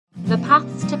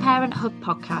Paths to Parent Hub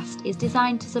podcast is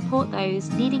designed to support those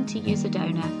needing to use a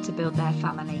donor to build their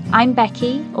family. I'm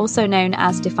Becky, also known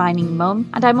as Defining Mum,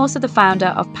 and I'm also the founder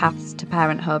of Paths to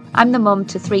Parent Hub. I'm the mum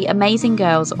to 3 amazing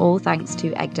girls, all thanks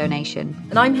to egg donation.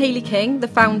 And I'm Hayley King, the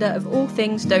founder of All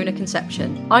Things Donor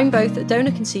Conception. I'm both a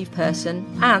donor-conceived person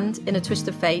and, in a twist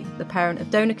of fate, the parent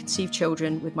of donor-conceived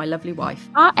children with my lovely wife.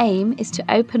 Our aim is to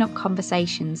open up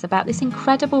conversations about this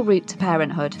incredible route to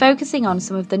parenthood, focusing on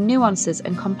some of the nuances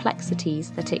and complexities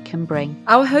that it can bring.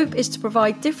 Our hope is to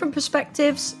provide different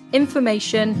perspectives,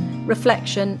 information,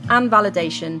 reflection and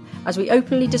validation as we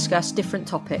openly discuss different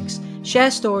topics, share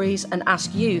stories and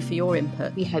ask you for your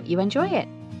input. We hope you enjoy it.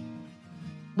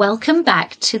 Welcome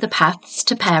back to the Paths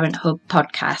to Parent Hub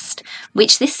podcast,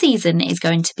 which this season is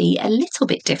going to be a little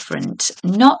bit different,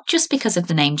 not just because of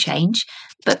the name change,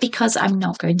 but because I'm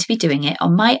not going to be doing it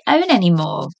on my own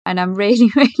anymore. And I'm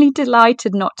really, really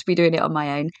delighted not to be doing it on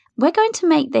my own. We're going to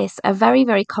make this a very,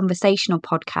 very conversational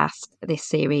podcast, this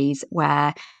series,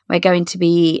 where we're going to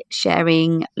be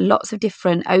sharing lots of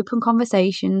different open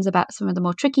conversations about some of the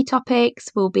more tricky topics.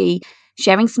 We'll be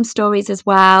sharing some stories as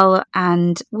well,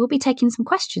 and we'll be taking some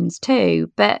questions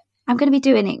too. But I'm going to be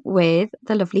doing it with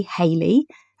the lovely Hayley,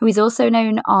 who is also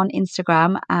known on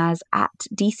Instagram as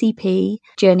 @DCP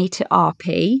Journey to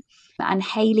RP. And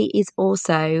Hayley is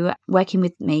also working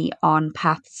with me on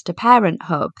Paths to Parent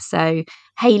Hub. So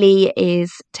Hayley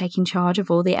is taking charge of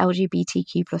all the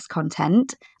LGBTQ plus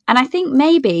content. And I think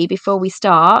maybe before we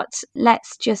start,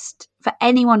 let's just, for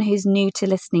anyone who's new to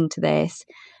listening to this,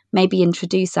 maybe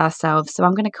introduce ourselves. So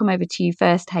I'm going to come over to you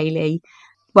first, Hayley.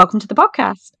 Welcome to the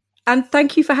podcast. And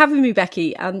thank you for having me,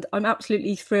 Becky. And I'm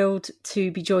absolutely thrilled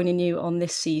to be joining you on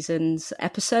this season's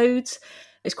episodes.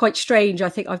 It's quite strange. I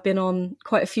think I've been on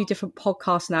quite a few different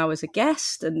podcasts now as a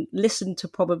guest and listened to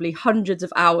probably hundreds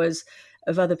of hours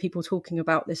of other people talking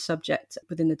about this subject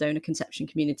within the donor conception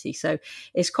community. So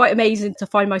it's quite amazing to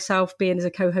find myself being as a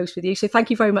co-host with you. So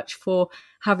thank you very much for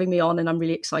having me on, and I'm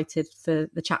really excited for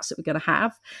the chats that we're going to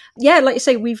have. Yeah, like you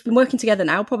say, we've been working together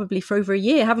now probably for over a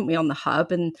year, haven't we, on the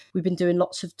hub? And we've been doing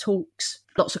lots of talks,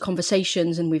 lots of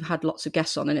conversations, and we've had lots of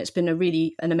guests on, and it's been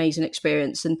an amazing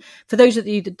experience. And for those of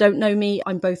you that don't know me,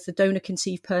 I'm both a donor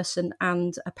conceived person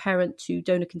and a parent to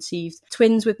donor conceived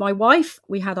twins with my wife.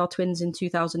 We had our twins in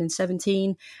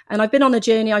 2017, and I've been on a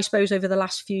journey, I suppose, over the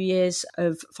last few years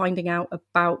of finding out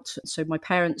about, so my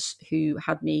parents who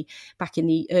had me back in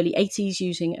the early 80s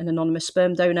using an anonymous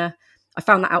sperm donor. I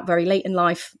found that out very late in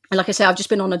life. And like I say, I've just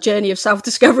been on a journey of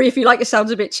self-discovery, if you like. It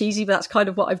sounds a bit cheesy, but that's kind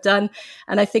of what I've done.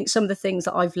 And I think some of the things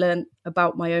that I've learned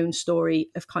about my own story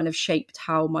have kind of shaped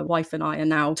how my wife and I are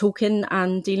now talking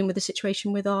and dealing with the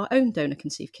situation with our own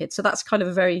donor-conceived kids. So that's kind of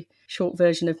a very short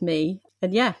version of me.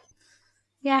 And yeah.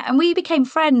 Yeah, and we became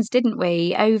friends, didn't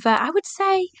we, over, I would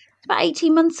say, about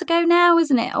 18 months ago now,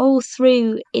 isn't it? All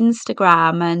through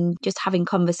Instagram and just having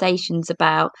conversations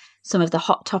about some of the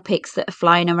hot topics that are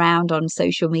flying around on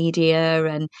social media.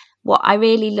 And what I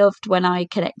really loved when I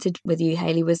connected with you,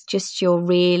 Hayley, was just your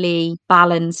really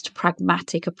balanced,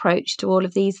 pragmatic approach to all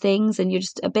of these things, and your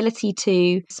just ability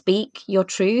to speak your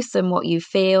truth and what you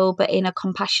feel, but in a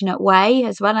compassionate way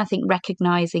as well. I think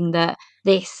recognizing that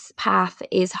this path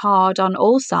is hard on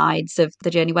all sides of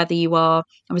the journey, whether you are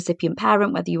a recipient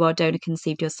parent, whether you are donor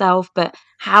conceived yourself, but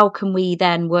how can we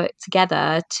then work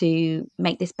together to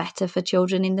make this better for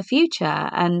children in the future?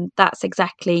 And that's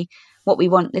exactly what we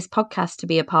want this podcast to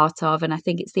be a part of. And I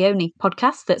think it's the only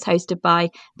podcast that's hosted by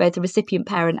both a recipient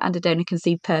parent and a donor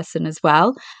conceived person as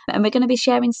well. And we're going to be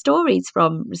sharing stories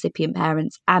from recipient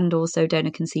parents and also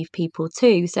donor conceived people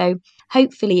too. So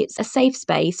hopefully it's a safe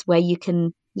space where you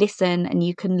can listen and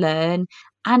you can learn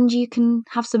and you can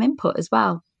have some input as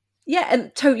well. Yeah,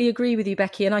 and totally agree with you,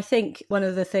 Becky. And I think one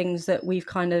of the things that we've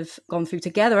kind of gone through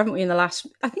together, haven't we, in the last,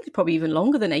 I think it's probably even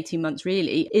longer than 18 months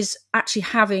really, is actually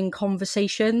having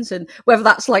conversations, and whether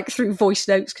that's like through voice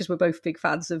notes, because we're both big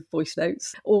fans of voice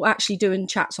notes, or actually doing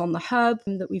chats on the hub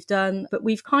that we've done. But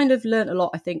we've kind of learnt a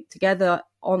lot, I think, together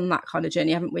on that kind of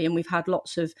journey, haven't we? And we've had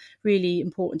lots of really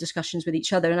important discussions with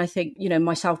each other. And I think, you know,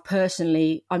 myself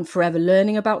personally, I'm forever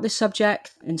learning about this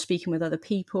subject and speaking with other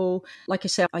people. Like I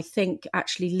said, I think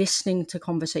actually listening to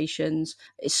conversations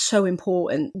is so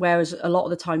important, whereas a lot of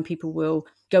the time people will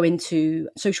go into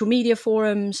social media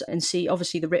forums and see,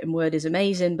 obviously the written word is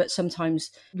amazing, but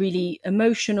sometimes really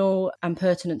emotional and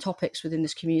pertinent topics within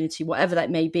this community, whatever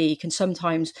that may be, can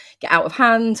sometimes get out of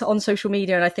hand on social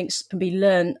media. And I think can be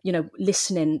learned, you know,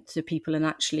 listening to people and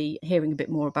actually hearing a bit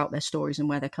more about their stories and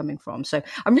where they're coming from. So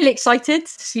I'm really excited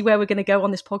to see where we're going to go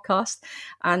on this podcast.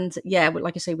 And yeah,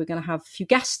 like I say, we're going to have a few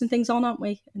guests and things on, aren't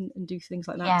we? And do things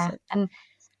like that. Yeah. So. And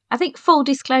I think full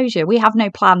disclosure, we have no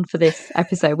plan for this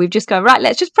episode. We've just gone, right,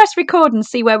 let's just press record and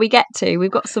see where we get to.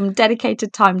 We've got some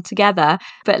dedicated time together,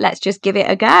 but let's just give it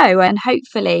a go. And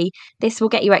hopefully this will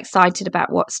get you excited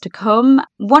about what's to come.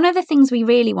 One of the things we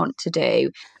really want to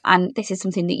do, and this is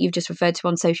something that you've just referred to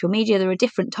on social media, there are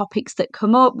different topics that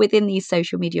come up within these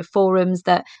social media forums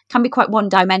that can be quite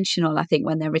one-dimensional, I think,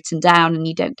 when they're written down and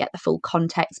you don't get the full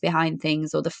context behind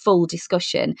things or the full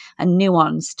discussion and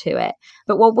nuance to it.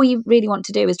 But what we really want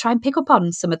to do is try and pick up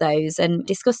on some of those and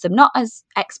discuss them, not as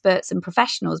experts and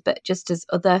professionals, but just as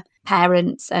other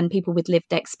parents and people with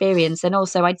lived experience. And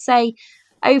also, I'd say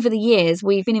over the years,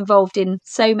 we've been involved in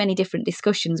so many different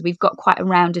discussions. We've got quite a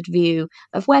rounded view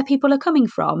of where people are coming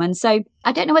from. And so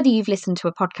I don't know whether you've listened to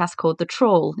a podcast called The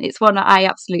Trawl. It's one that I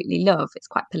absolutely love. It's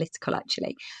quite political,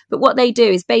 actually. But what they do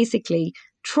is basically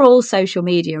trawl social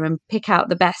media and pick out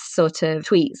the best sort of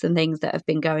tweets and things that have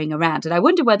been going around. And I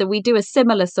wonder whether we do a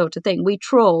similar sort of thing. We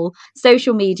trawl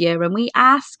social media and we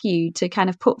ask you to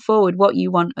kind of put forward what you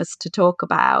want us to talk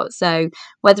about. So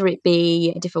whether it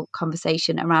be a difficult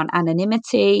conversation around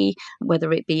anonymity,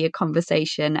 whether it be a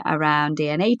conversation around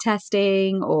DNA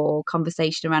testing or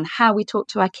conversation around how we talk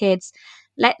to our kids,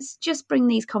 let's just bring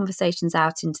these conversations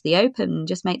out into the open and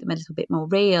just make them a little bit more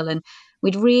real. And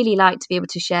we'd really like to be able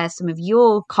to share some of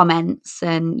your comments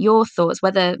and your thoughts,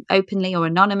 whether openly or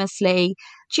anonymously,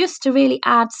 just to really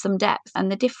add some depth and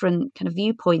the different kind of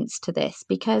viewpoints to this,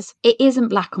 because it isn't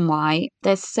black and white.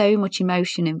 There's so much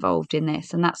emotion involved in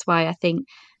this. And that's why I think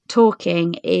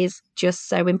talking is just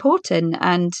so important.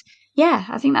 And yeah,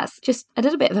 I think that's just a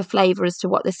little bit of a flavour as to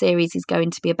what the series is going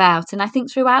to be about. And I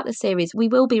think throughout the series, we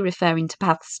will be referring to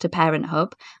Paths to Parent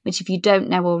Hub, which, if you don't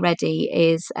know already,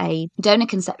 is a donor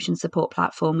conception support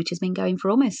platform, which has been going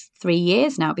for almost 3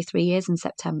 years now. It'll be 3 years in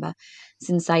September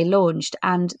since I launched.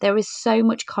 And there is so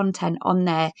much content on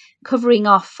there covering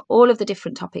off all of the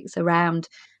different topics around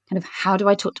kind of how do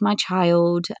I talk to my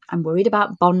child? I'm worried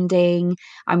about bonding.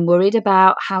 I'm worried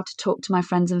about how to talk to my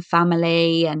friends and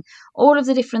family, and all of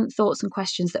the different thoughts and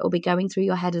questions that will be going through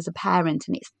your head as a parent.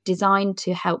 And it's designed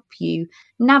to help you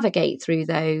navigate through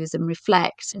those and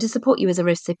reflect, and to support you as a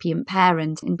recipient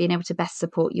parent in being able to best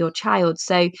support your child.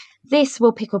 So this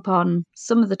will pick up on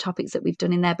some of the topics that we've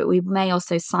done in there, but we may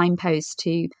also signpost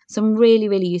to some really,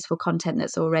 really useful content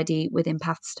that's already within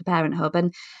Paths to Parent Hub,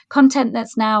 and content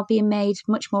that's now being made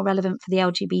much more relevant for the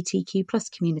LGBTQ plus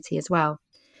community as well.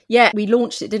 Yeah, we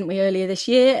launched it, didn't we, earlier this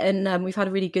year, and we've had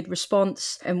a really good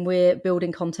response, and we're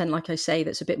building content, like I say,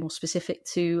 that's a bit more specific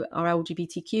to our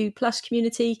LGBTQ plus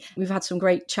community. We've had some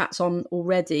great chats on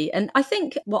already, and I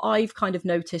think what I've kind of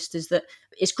noticed is that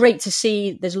it's great to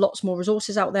see there's lots more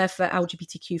resources out there for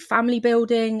LGBTQ family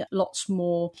building, lots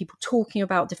more people talking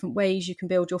about different ways you can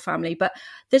build your family, but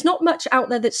there's not much out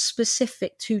there that's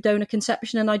specific to donor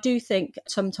conception. And I do think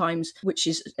sometimes, which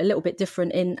is a little bit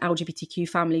different in LGBTQ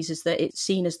families, is that it's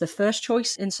seen as the first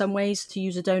choice in some ways to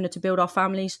use a donor to build our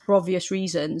families for obvious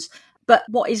reasons. But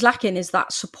what is lacking is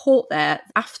that support there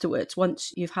afterwards,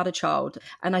 once you've had a child.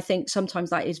 And I think sometimes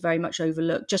that is very much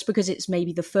overlooked. Just because it's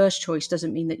maybe the first choice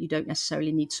doesn't mean that you don't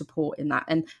necessarily need support in that.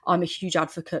 And I'm a huge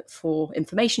advocate for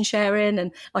information sharing.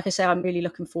 And like I say, I'm really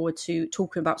looking forward to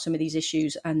talking about some of these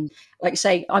issues. And like I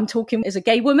say, I'm talking as a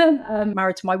gay woman,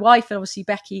 married to my wife, and obviously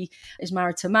Becky is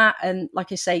married to Matt. And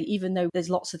like I say, even though there's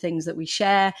lots of things that we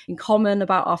share in common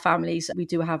about our families, we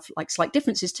do have like slight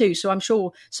differences too. So I'm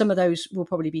sure some of those will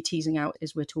probably be teasing out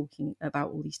as we're talking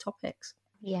about all these topics.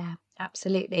 Yeah,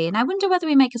 absolutely. And I wonder whether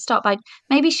we make a start by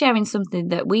maybe sharing something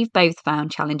that we've both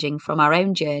found challenging from our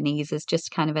own journeys as just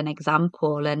kind of an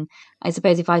example. And I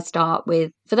suppose if I start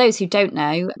with, for those who don't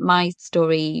know, my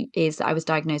story is I was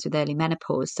diagnosed with early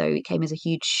menopause. So it came as a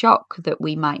huge shock that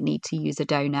we might need to use a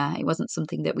donor. It wasn't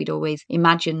something that we'd always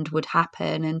imagined would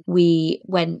happen. And we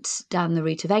went down the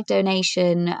route of egg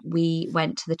donation. We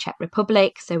went to the Czech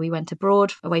Republic. So we went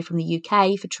abroad away from the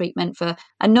UK for treatment for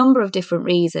a number of different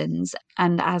reasons.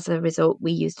 And as a result,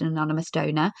 we used an anonymous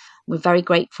donor. We're very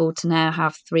grateful to now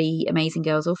have 3 amazing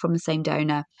girls, all from the same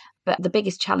donor. But the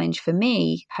biggest challenge for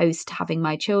me post having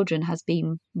my children has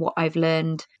been what I've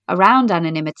learned around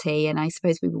anonymity. And I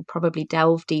suppose we will probably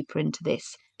delve deeper into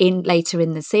this later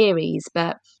in the series.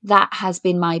 But that has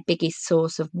been my biggest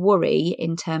source of worry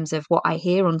in terms of what I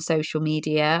hear on social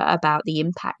media about the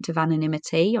impact of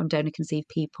anonymity on donor conceived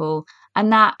people,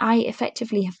 and that I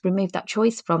effectively have removed that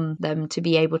choice from them to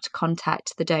be able to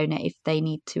contact the donor if they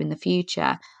need to in the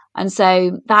future. And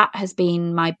so that has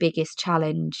been my biggest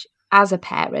challenge. as a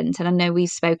parent, and I know we've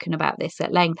spoken about this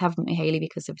at length, haven't we, Hayley?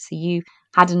 Because obviously you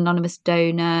had an anonymous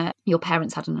donor, your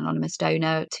parents had an anonymous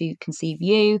donor to conceive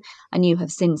you, and you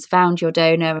have since found your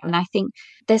donor. And I think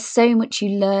there's so much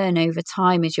you learn over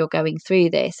time as you're going through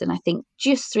this. And I think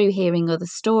just through hearing other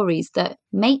stories that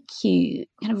make you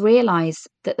kind of realise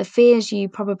that the fears you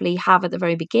probably have at the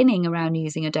very beginning around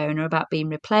using a donor, about being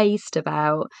replaced,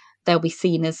 about they'll be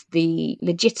seen as the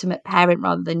legitimate parent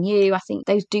rather than you, I think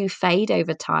those do fade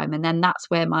over time. And then that's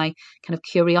where my kind of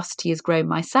curiosity has grown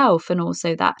myself, and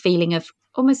also that feeling of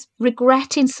almost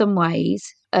regret in some ways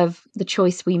of the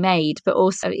choice we made. But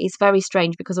also it's very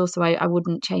strange because also I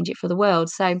wouldn't change it for the world.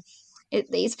 So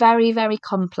it's very, very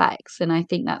complex. And I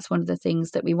think that's one of the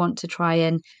things that we want to try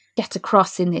and get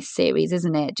across in this series,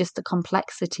 isn't it? Just the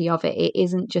complexity of it. It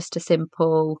isn't just a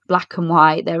simple black and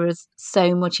white. There is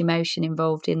so much emotion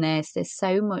involved in this. There's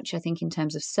so much, I think, in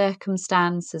terms of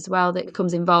circumstance as well that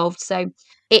comes involved. So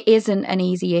it isn't an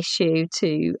easy issue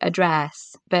to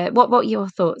address. But what are your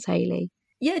thoughts, Hayley?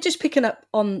 Yeah, just picking up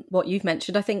on what you've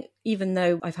mentioned, I think even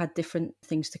though I've had different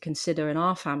things to consider in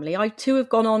our family, I too have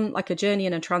gone on like a journey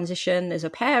and a transition as a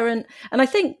parent. And I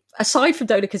think aside from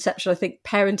donor conception, I think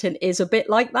parenting is a bit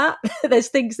like that. There's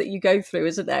things that you go through,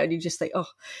 isn't there? And you just think,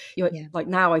 like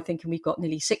now I think, and we've got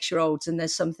nearly 6-year-olds, and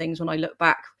there's some things when I look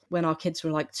back when our kids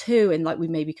were like 2 and like we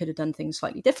maybe could have done things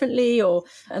slightly differently,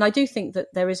 and I do think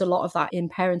that there is a lot of that in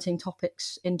parenting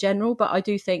topics in general. But I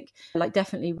do think like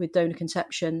definitely with donor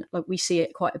conception, like we see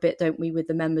it quite a bit, don't we, with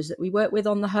the members that we work with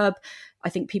on the hub. I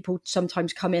think people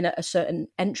sometimes come in at a certain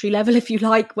entry level, if you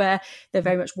like, where they're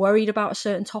very much worried about a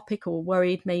certain topic, or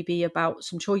worried maybe about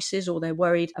some choices, or they're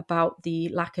worried about the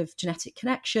lack of genetic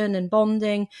connection and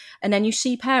bonding. And then you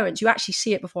see parents, you actually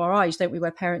see it before our eyes, don't we,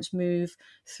 where parents move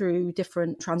through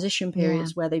different transition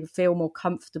periods where they feel more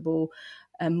comfortable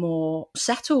and more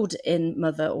settled in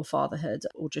mother or fatherhood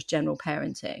or just general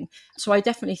parenting. So I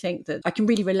definitely think that I can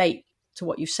really relate to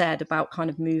what you said about kind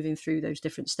of moving through those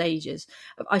different stages.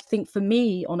 I think for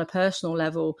me, on a personal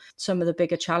level, some of the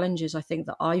bigger challenges I think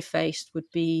that I faced would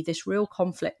be this real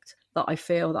conflict that I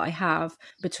feel that I have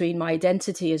between my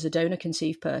identity as a donor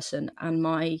conceived person and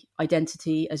my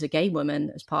identity as a gay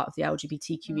woman as part of the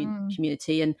LGBT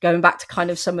community. And going back to kind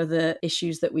of some of the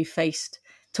issues that we faced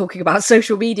talking about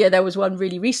social media, there was one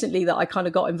really recently that I kind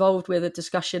of got involved with, a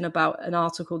discussion about an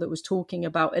article that was talking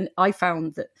about, and I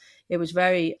found that it was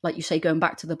very, like you say, going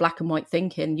back to the black and white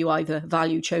thinking, you either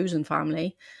value chosen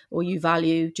family or you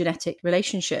value genetic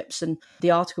relationships. And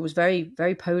the article was very,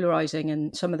 very polarizing,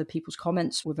 and some of the people's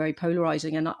comments were very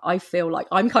polarizing. And I feel like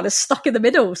I'm kind of stuck in the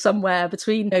middle somewhere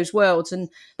between those worlds. And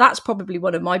that's probably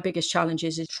one of my biggest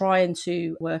challenges, is trying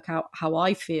to work out how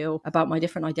I feel about my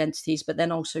different identities, but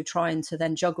then also trying to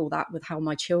then juggle that with how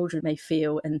my children may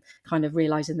feel, and kind of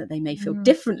realizing that they may feel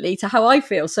differently to how I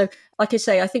feel. So like I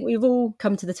say, I think we've all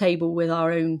come to the table with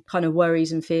our own kind of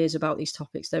worries and fears about these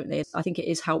topics, don't they? I think it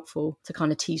is helpful to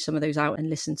kind of tease some of those out and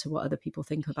listen to what other people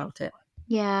think about it.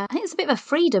 Yeah, I think it's a bit of a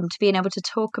freedom to being able to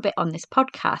talk a bit on this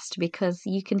podcast, because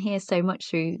you can hear so much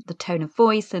through the tone of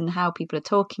voice and how people are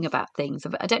talking about things.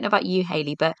 I don't know about you,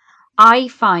 Hayley, but I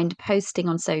find posting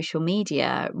on social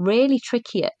media really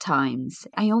tricky at times.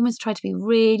 I almost try to be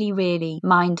really, really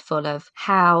mindful of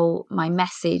how my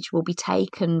message will be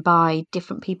taken by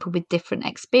different people with different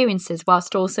experiences,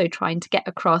 whilst also trying to get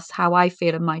across how I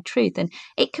feel and my truth. And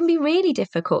it can be really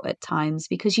difficult at times,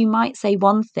 because you might say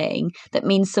one thing that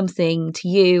means something to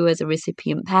you as a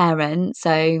recipient parent.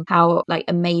 So how like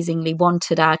amazingly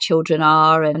wanted our children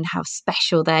are, and how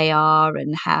special they are,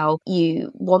 and how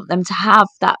you want them to have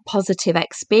that positive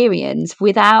experience,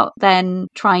 without then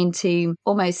trying to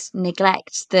almost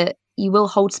neglect that you will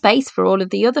hold space for all of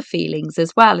the other feelings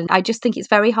as well. And I just think it's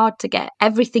very hard to get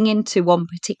everything into one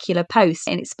particular post.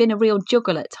 And it's been a real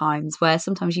juggle at times, where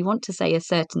sometimes you want to say a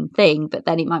certain thing, but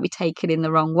then it might be taken in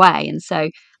the wrong way. And so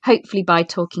hopefully by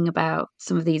talking about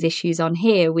some of these issues on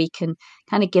here, we can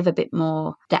kind of give a bit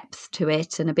more depth to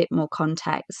it and a bit more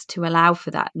context to allow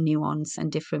for that nuance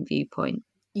and different viewpoint.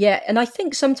 Yeah, and I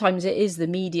think sometimes it is the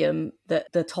medium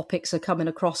that the topics are coming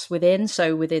across within.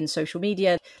 So within social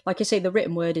media, like I say, the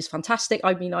written word is fantastic.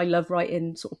 I mean, I love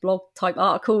writing sort of blog type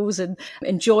articles and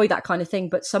enjoy that kind of thing.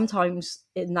 But sometimes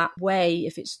in that way,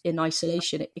 if it's in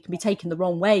isolation, it can be taken the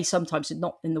wrong way sometimes, and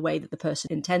not in the way that the person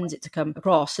intends it to come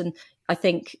across. And I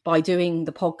think by doing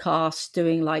the podcast,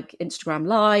 doing like Instagram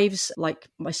lives, like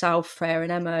myself, Freya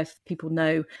and Emma, if people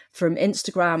know from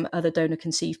Instagram, other donor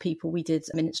conceived people, we did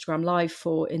an Instagram live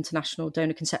for International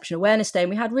Donor Conception Awareness Day, and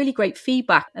we had really great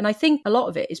feedback. And I think a lot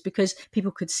of it is because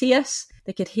people could see us,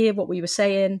 they could hear what we were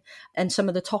saying, and some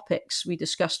of the topics we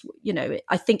discussed, you know,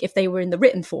 I think if they were in the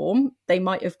written form, they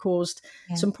might have caused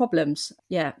some problems.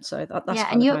 Yeah, so that's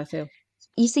kind of how I feel.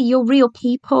 You see, you're real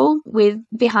people with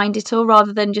behind it all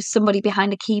rather than just somebody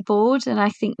behind a keyboard. And I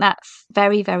think that's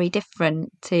very, very different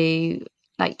to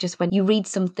like just when you read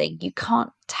something, you can't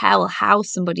tell how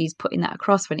somebody's putting that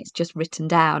across when it's just written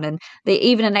down. And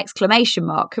even an exclamation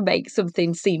mark can make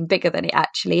something seem bigger than it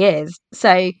actually is.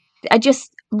 So I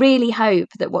just really hope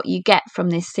that what you get from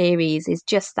this series is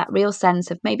just that real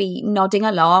sense of maybe nodding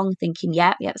along, thinking,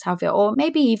 yeah, that's how I feel, or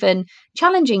maybe even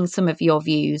challenging some of your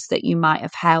views that you might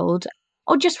have held,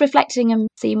 or just reflecting and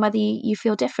seeing whether you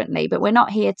feel differently. But we're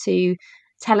not here to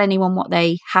tell anyone what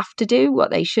they have to do, what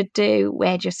they should do.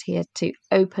 We're just here to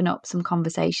open up some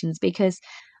conversations, because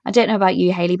I don't know about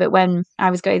you, Hayley, but when I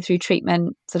was going through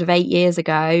treatment sort of 8 years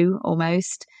ago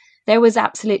almost, there was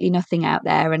absolutely nothing out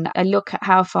there. And I look at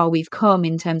how far we've come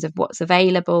in terms of what's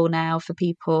available now for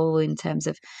people in terms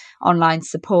of online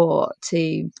support,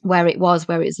 to where it was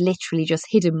literally just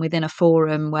hidden within a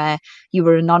forum where you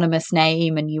were an anonymous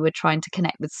name and you were trying to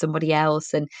connect with somebody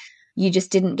else, and you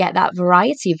just didn't get that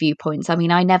variety of viewpoints. I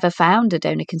mean, I never found a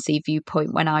donor conceived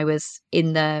viewpoint when I was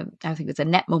in I think it was a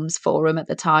NetMums forum at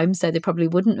the time, so there probably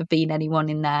wouldn't have been anyone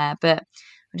in there. But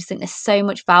I just think there's so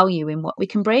much value in what we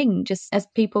can bring, just as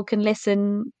people can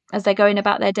listen as they're going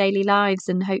about their daily lives,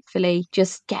 and hopefully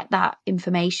just get that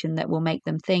information that will make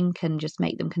them think and just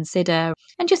make them consider.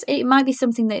 And just, it might be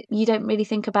something that you don't really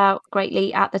think about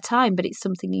greatly at the time, but it's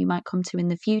something you might come to in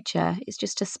the future. It's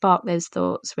just to spark those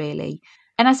thoughts, really.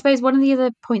 And I suppose one of the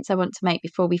other points I want to make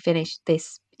before we finish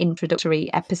this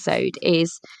introductory episode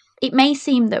is, it may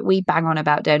seem that we bang on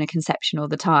about donor conception all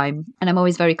the time, and I'm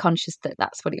always very conscious that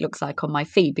that's what it looks like on my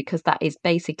feed, because that is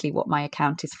basically what my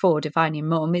account is for. Divining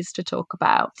Mum is to talk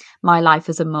about my life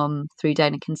as a mum through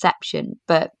donor conception,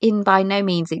 but by no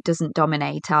means it doesn't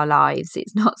dominate our lives.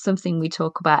 It's not something we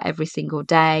talk about every single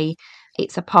day.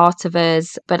 It's a part of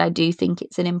us, but I do think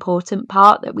it's an important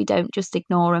part that we don't just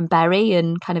ignore and bury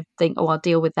and kind of think, oh, I'll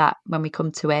deal with that when we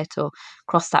come to it, or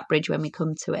cross that bridge when we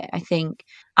come to it. I think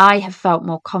I have felt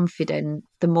more confident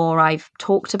the more I've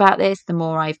talked about this, the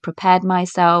more I've prepared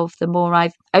myself, the more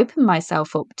I've opened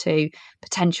myself up to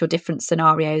potential different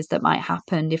scenarios that might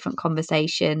happen, different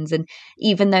conversations. And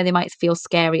even though they might feel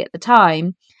scary at the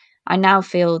time, I now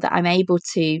feel that I'm able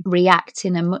to react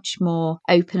in a much more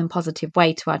open and positive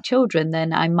way to our children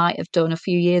than I might have done a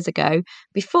few years ago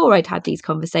before I'd had these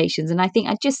conversations. And I think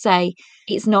I'd just say,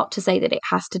 it's not to say that it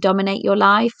has to dominate your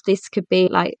life. This could be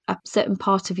like a certain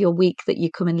part of your week that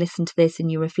you come and listen to this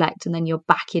and you reflect, and then you're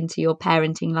back into your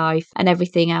parenting life and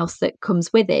everything else that comes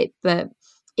with it. But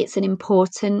it's an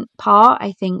important part,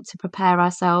 I think, to prepare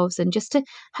ourselves and just to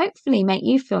hopefully make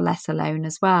you feel less alone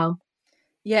as well.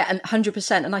 Yeah, and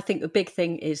 100%. And I think the big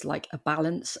thing is like a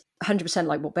balance. 100%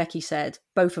 like what Becky said,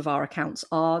 both of our accounts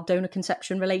are donor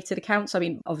conception related accounts. I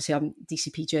mean, obviously I'm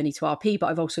DCP Journey to RP, but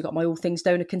I've also got my All Things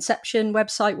Donor Conception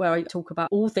website where I talk about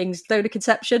all things donor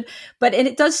conception. And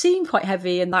it does seem quite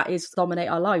heavy, and that is dominate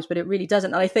our lives, but it really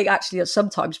doesn't. And I think actually that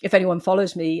sometimes, if anyone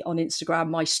follows me on Instagram,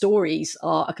 my stories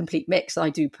are a complete mix.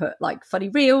 I do put like funny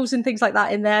reels and things like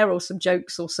that in there, or some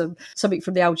jokes, or something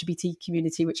from the LGBT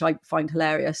community, which I find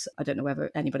hilarious. I don't know whether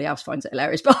anybody else finds it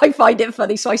hilarious, but I find it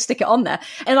funny, so I stick it on there.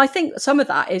 And I think some of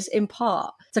that is in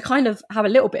part to kind of have a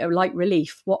little bit of light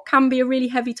relief, what can be a really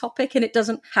heavy topic. And it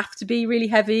doesn't have to be really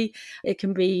heavy. It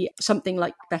can be something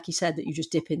like Becky said that you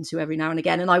just dip into every now and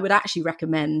again. And I would actually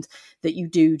recommend that you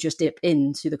do just dip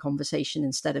into the conversation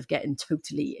instead of getting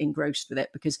totally engrossed with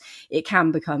it, because it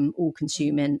can become all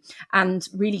consuming and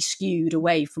really skewed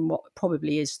away from what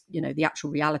probably is, you know, the actual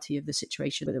reality of the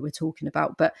situation that we're talking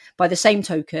about. But by the same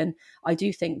token, I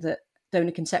do think that donor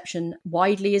conception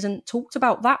widely isn't talked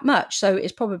about that much. So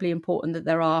it's probably important that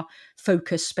there are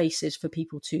focus spaces for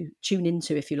people to tune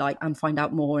into, if you like, and find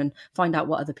out more and find out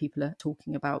what other people are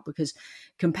talking about. Because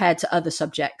compared to other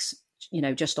subjects, you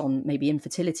know, just on maybe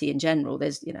infertility in general,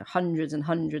 there's, you know, hundreds and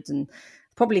hundreds and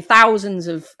probably thousands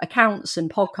of accounts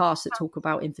and podcasts that talk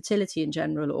about infertility in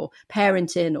general, or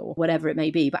parenting, or whatever it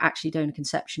may be. But actually donor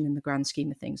conception, in the grand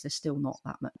scheme of things, there's still not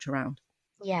that much around.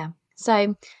 Yeah.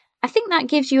 So I think that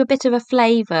gives you a bit of a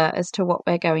flavour as to what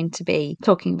we're going to be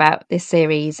talking about this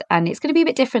series. And it's going to be a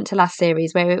bit different to last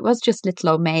series, where it was just little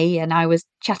old me and I was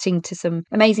chatting to some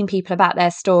amazing people about their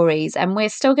stories. And we're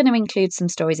still going to include some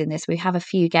stories in this. We have a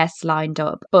few guests lined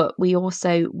up, but we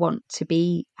also want to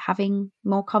be having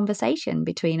more conversation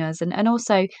between us and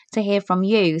also to hear from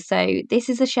you. So this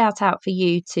is a shout out for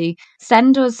you to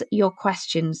send us your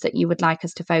questions that you would like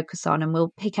us to focus on, and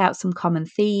we'll pick out some common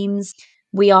themes.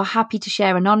 We are happy to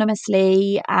share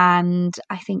anonymously, and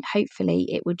I think hopefully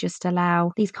it would just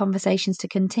allow these conversations to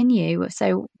continue.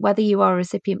 So whether you are a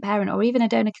recipient parent or even a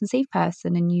donor conceived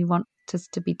person and you want us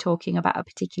to be talking about a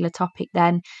particular topic,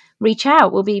 then reach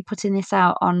out. We'll be putting this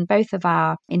out on both of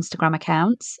our Instagram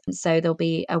accounts, so there'll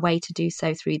be a way to do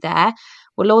so through there.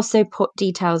 We'll also put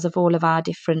details of all of our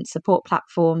different support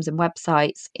platforms and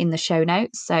websites in the show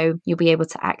notes, so you'll be able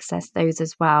to access those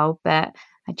as well. But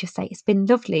I'd just say it's been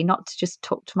lovely not to just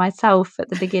talk to myself at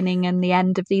the beginning and the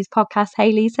end of these podcasts,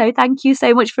 Hayley. So thank you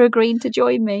so much for agreeing to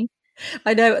join me.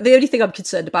 I know. The only thing I'm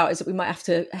concerned about is that we might have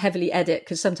to heavily edit,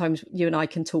 because sometimes you and I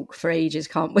can talk for ages,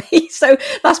 can't we? So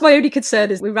that's my only concern,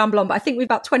 is we ramble on. But I think we've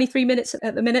about 23 minutes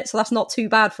at the minute, so that's not too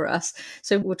bad for us.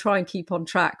 So we'll try and keep on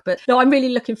track. But no, I'm really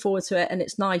looking forward to it. And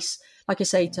it's nice, like I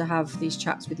say, to have these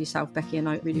chats with yourself, Becky. And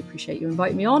I really appreciate you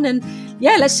inviting me on. And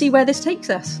yeah, let's see where this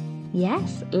takes us.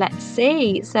 Yes, let's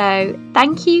see. So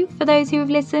thank you for those who have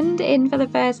listened in for the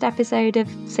first episode of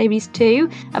Series 2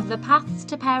 of the Paths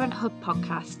to Parenthood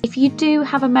podcast. If you do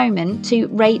have a moment to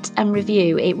rate and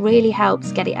review, it really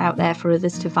helps get it out there for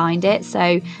others to find it.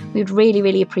 So we'd really,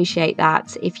 really appreciate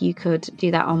that if you could do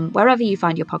that on wherever you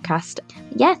find your podcast.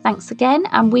 Yeah, thanks again.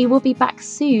 And we will be back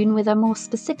soon with a more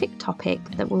specific topic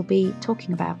that we'll be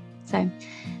talking about. So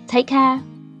take care.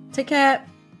 Take care.